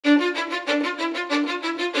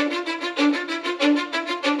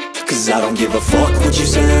Cause I don't give a fuck what you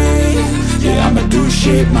say. Yeah, I'ma do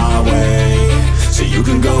shit my way. So you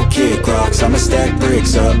can go kick rocks, I'ma stack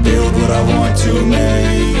bricks up, build what I want to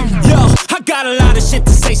make. Yo, I got a lot of shit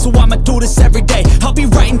to say, so I'ma do this every day. I'll be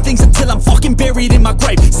writing things until I'm fucking buried in my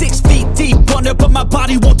grave. 6 feet deep under, but my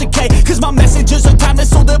body won't decay. Cause my messages are timeless,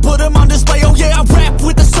 so they'll put them on display. Oh yeah, I rap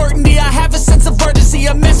with a certainty, I have a sense of urgency.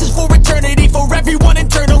 A message for eternity, for everyone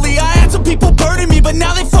internally. I had some people burning me, but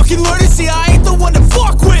now they fucking learn to see I ain't the one to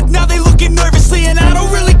fuck with, now they looking nervously. And I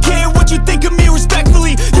don't really care what you think of me,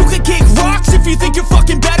 respectfully. You can kick rocks if you think you're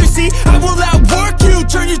fucking better, see. I will outwork you,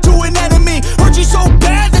 turn you to an enemy. Hurt you so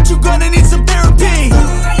bad that you're gonna need some therapy.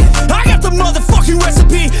 I got the motherfucking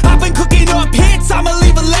recipe, I've been cooking up hits, I'ma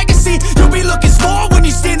leave a legacy. You'll be looking small when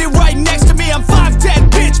you're standing right next to me. I'm 5'10",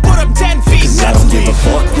 bitch, but I'm 10 feet next to me. I don't give a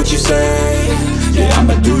fuck what you say. Yeah,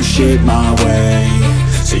 I'ma do shit my way.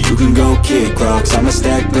 So you can go kick rocks, I'ma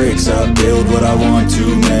stack bricks up, build what I want to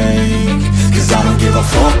make. Cause I don't give a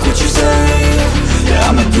fuck what you say. Yeah,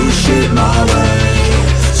 I'ma do shit my way.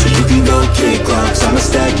 So you can go kick rocks, I'ma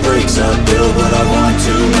stack bricks up, build what I want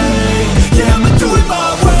to make. Yeah, I'ma do it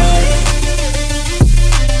my way.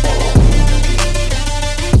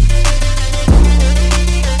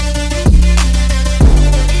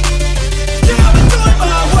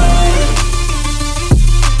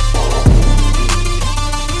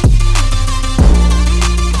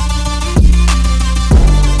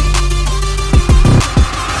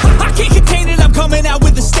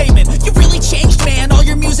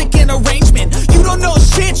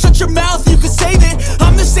 Shut your mouth, you can save it.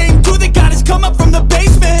 I'm the same dude that got his come up from the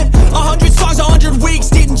basement. 100 songs, 100 weeks,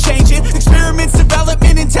 didn't change it. Experiments,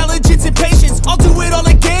 development, intelligence, and patience. I'll do it all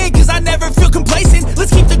again, cause I never feel complacent.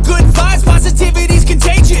 Let's keep the good vibes, positivity's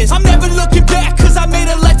contagious. I'm never looking back, cause I made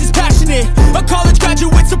a life that's passionate. A college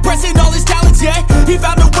graduate suppressing all his talents, yeah. He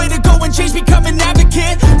found a way to go and change, become an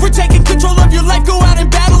advocate. For taking control of your life, go out and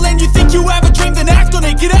battle. And you think you have a dream, then act on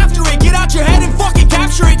it. Get after it, get out your head and fucking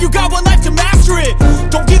capture it. You got one life to master it.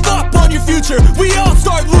 Don't give up on your future, we all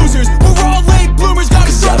start losers. We're all late bloomers,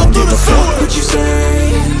 gotta struggle through the sewer. I don't give a fuck what you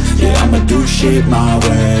say. Yeah, I'ma do shit my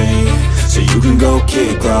way. So you can go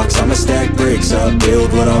kick rocks, I'ma stack bricks up,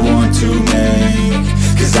 build what I want to make.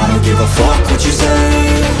 Cause I don't give a fuck what you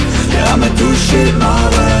say. Yeah, I'ma do shit my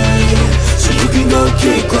way. So you can go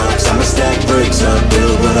kick rocks, I'ma stack bricks up,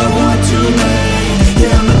 build what I want to make.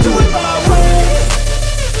 Yeah, I'ma do it my way.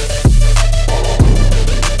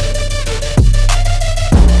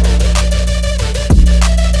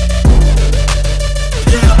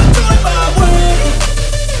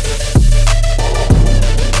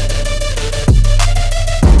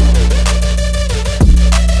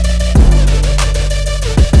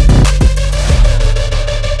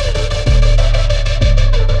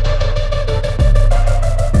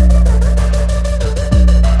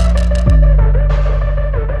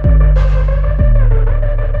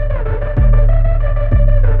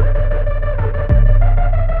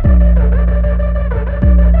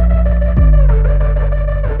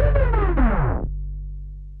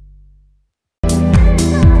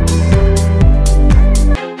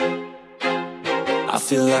 I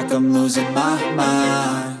feel like I'm losing my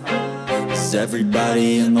mind. Is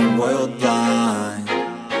everybody in the world blind?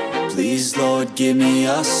 Please, Lord, give me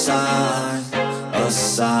a sign, a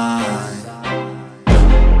sign.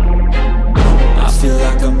 I feel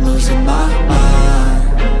like I'm losing my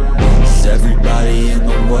mind. Is everybody in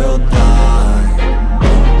the world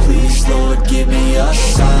blind? Please, Lord, give me a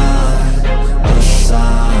sign, a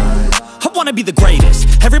sign. I wanna be the greatest.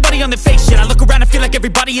 Everybody on the fake shit. I look around and feel like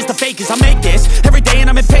everybody is the fakest. I make this every day and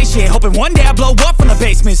I'm impatient, hoping one day I blow up from the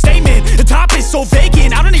basement. Statement, the top is so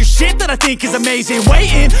vacant. I don't hear shit that I think is amazing.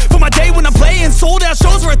 Waiting for my day when I'm playing sold out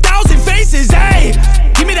shows for 1,000 faces. Hey,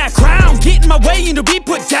 give me that crown, get in my way and to be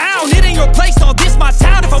put down. It ain't your place, no, this my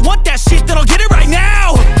town. If I want that shit, then I'll get it right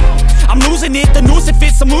now. I'm losing it, the noose it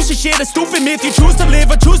fits, some loose shit, a stupid myth. You choose to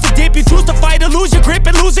live or choose to dip, you choose to fight or lose your grip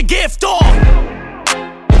and lose a gift.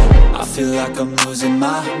 I feel like I'm losing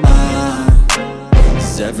my mind.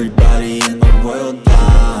 Is everybody in the world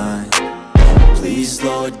blind? Please,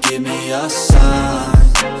 Lord, give me a sign,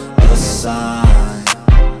 a sign.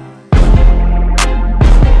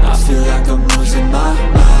 I feel like I'm losing my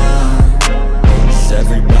mind. Is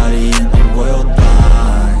everybody in the world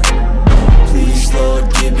blind? Please, Lord,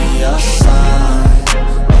 give me a sign,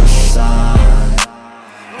 a sign.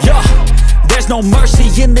 Yeah. there's no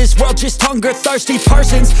mercy in this world, just hunger-thirsty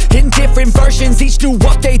persons in different versions. Each new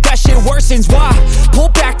update, that shit worsens. Why? Pull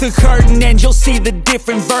back the curtain and you'll see the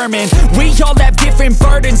different vermin. We all have different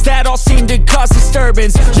burdens that all seem to cause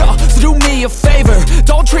disturbance. Yo, so do me a favor,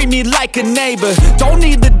 don't treat me like a neighbor. Don't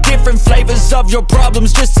need the different flavors of your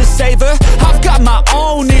problems just to savor. I've got my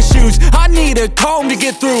own issues, I need a comb to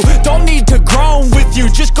get through. Don't need to groan with you,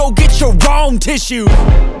 just go get your own tissue.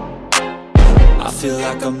 I feel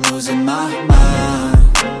like I'm losing my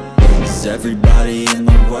mind. Is everybody in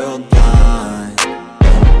the world blind?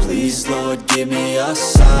 Please, Lord, give me a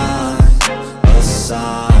sign, a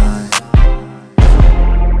sign.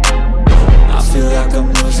 I feel like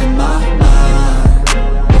I'm losing my mind.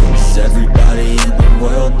 Is everybody in the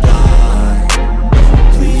world blind?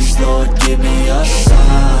 Please, Lord, give me a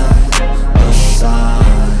sign, a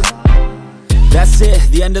sign. That's it,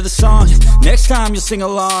 the end of the song. Next time you'll sing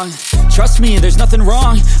along. Trust me, there's nothing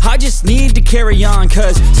wrong, I just need to carry on.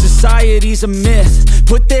 Cause society's a myth,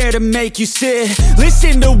 put there to make you sit.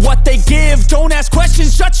 Listen to what they give, don't ask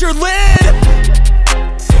questions, shut your lid.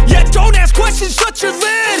 Yeah, don't ask questions, shut your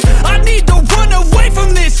lid. I need to run away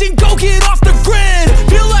from this and go get off the grid.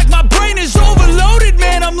 Feel like